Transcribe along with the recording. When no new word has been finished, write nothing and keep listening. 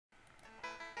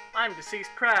I'm Deceased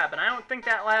Crab, and I don't think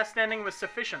that last ending was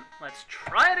sufficient. Let's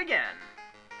try it again.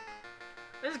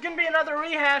 This is gonna be another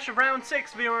rehash of round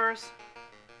 6, viewers.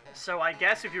 So I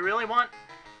guess if you really want,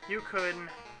 you could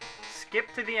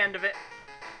skip to the end of it.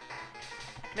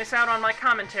 Miss out on my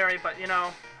commentary, but you know,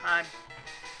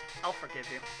 I'll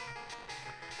forgive you.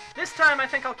 This time I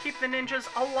think I'll keep the ninjas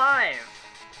alive.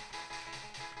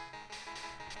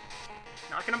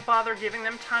 Not gonna bother giving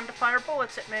them time to fire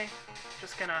bullets at me.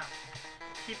 Just gonna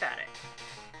keep at it.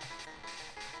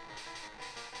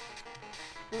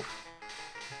 Oof.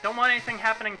 Don't want anything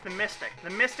happening to the Mystic. The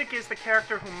Mystic is the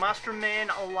character who must remain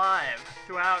alive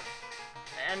throughout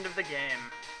the end of the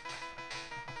game.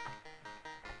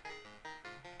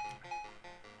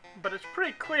 But it's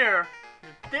pretty clear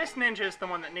that this ninja is the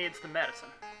one that needs the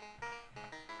medicine.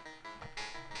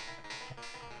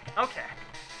 Okay.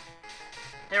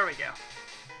 There we go.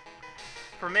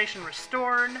 Formation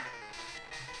restored.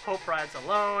 Hope rides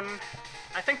alone.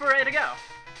 I think we're ready to go.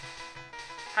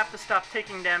 Have to stop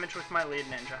taking damage with my lead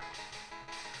ninja.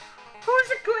 Who's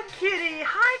a good kitty?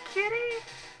 Hi, kitty!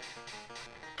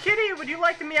 Kitty, would you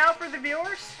like to meow for the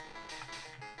viewers?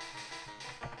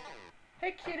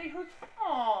 Hey, kitty, who's...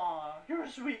 Aww, you're a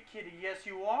sweet kitty. Yes,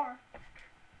 you are.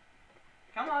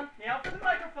 Come on, meow for the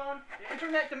microphone. The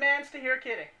internet demands to hear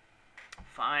kitty.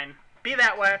 Fine. Be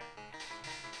that way.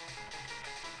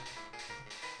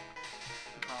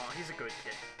 Aw, he's a good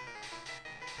kid.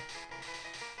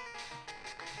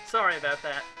 Sorry about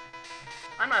that.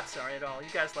 I'm not sorry at all. You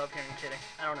guys love hearing kitty.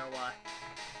 I don't know why.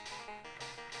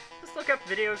 Just look up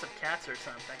videos of cats or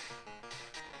something.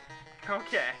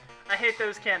 Okay. I hate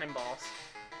those cannonballs.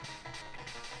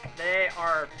 They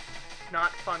are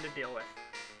not fun to deal with.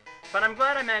 But I'm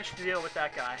glad I managed to deal with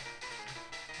that guy.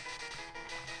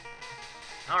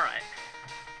 Alright.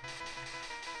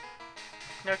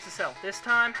 Note to self. This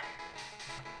time,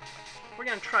 we're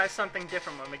gonna try something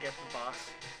different when we get to the boss.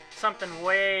 Something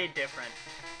way different.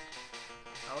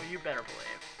 Oh, you better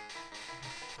believe.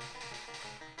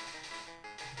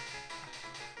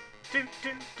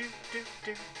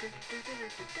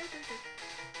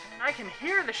 And I can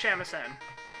hear the shamisen.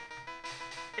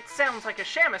 It sounds like a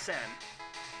shamisen.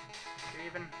 Do you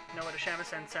even know what a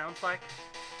shamisen sounds like?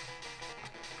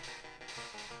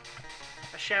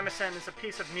 A shamisen is a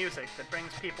piece of music that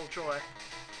brings people joy.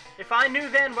 If I knew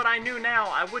then what I knew now,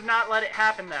 I would not let it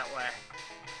happen that way.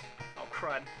 Oh,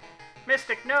 crud.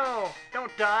 Mystic, no!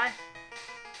 Don't die!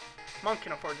 Monk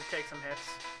can afford to take some hits.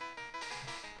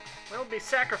 We'll be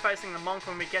sacrificing the monk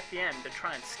when we get the end to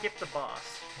try and skip the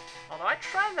boss. Although I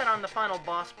tried that on the final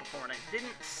boss before and it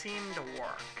didn't seem to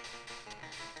work.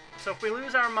 So if we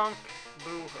lose our monk,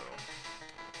 boo-hoo.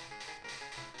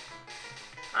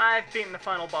 I've beaten the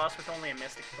final boss with only a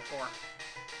mystic before.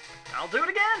 I'll do it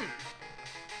again!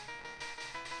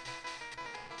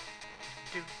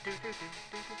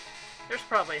 There's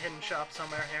probably a hidden shop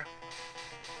somewhere here.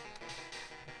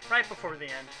 Right before the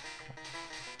end.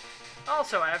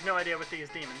 Also, I have no idea what these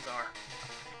demons are.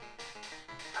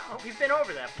 Oh, we've been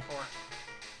over that before.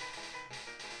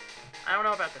 I don't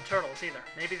know about the turtles either.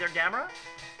 Maybe they're Gamera?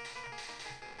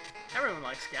 Everyone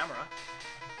likes Gamera.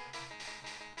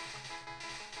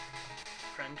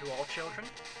 Friend to all children.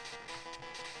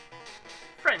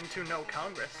 Friend to no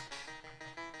Congress.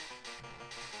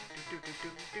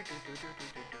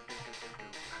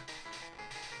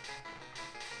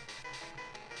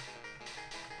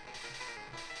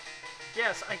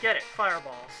 Yes, I get it.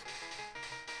 Fireballs.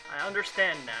 I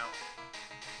understand now.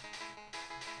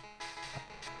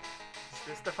 Is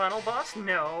this the final boss?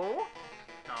 No.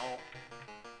 No.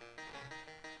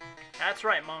 That's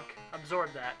right, Monk.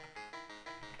 Absorb that.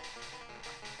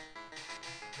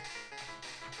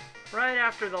 Right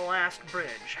after the last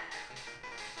bridge.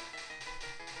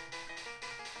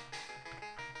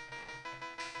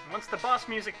 Once the boss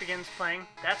music begins playing,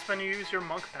 that's when you use your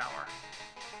monk power.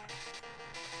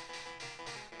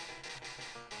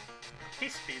 He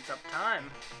speeds up time.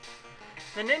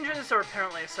 The ninjas are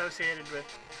apparently associated with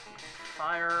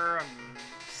fire, and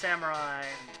samurai,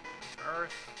 and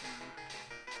earth,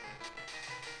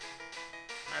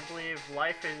 and I believe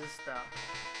life is the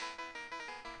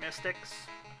mystics.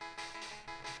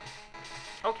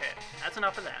 Okay, that's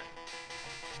enough of that.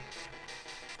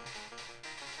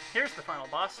 Here's the final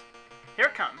boss. Here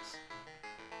it comes.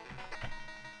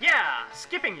 Yeah!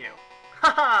 Skipping you!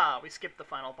 Haha! We skipped the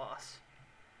final boss.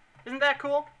 Isn't that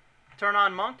cool? Turn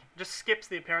on Monk, just skips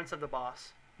the appearance of the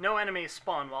boss. No enemies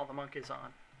spawn while the Monk is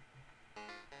on.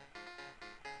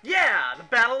 Yeah! The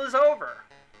battle is over!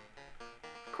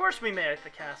 Of course we made it to the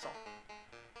castle.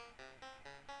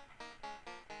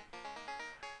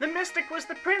 The Mystic was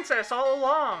the princess all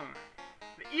along!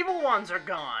 The evil ones are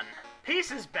gone.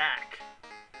 Peace is back.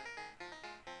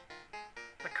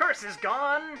 The curse is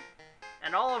gone,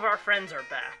 and all of our friends are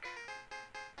back.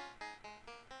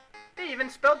 They even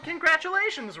spelled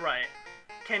congratulations right.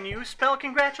 Can you spell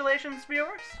congratulations,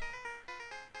 viewers?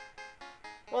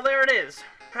 Well, there it is.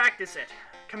 Practice it.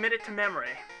 Commit it to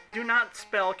memory. Do not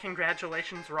spell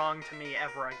congratulations wrong to me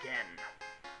ever again.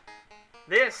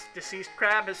 This deceased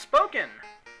crab has spoken.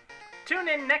 Tune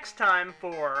in next time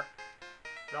for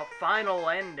the final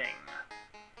ending.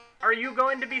 Are you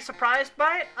going to be surprised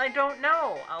by it? I don't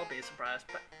know. I'll be surprised,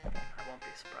 but I won't be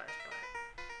surprised by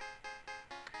it.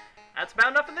 That's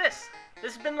about enough of this.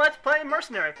 This has been Let's Play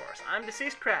Mercenary Force. I'm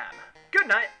Deceased Crab. Good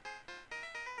night.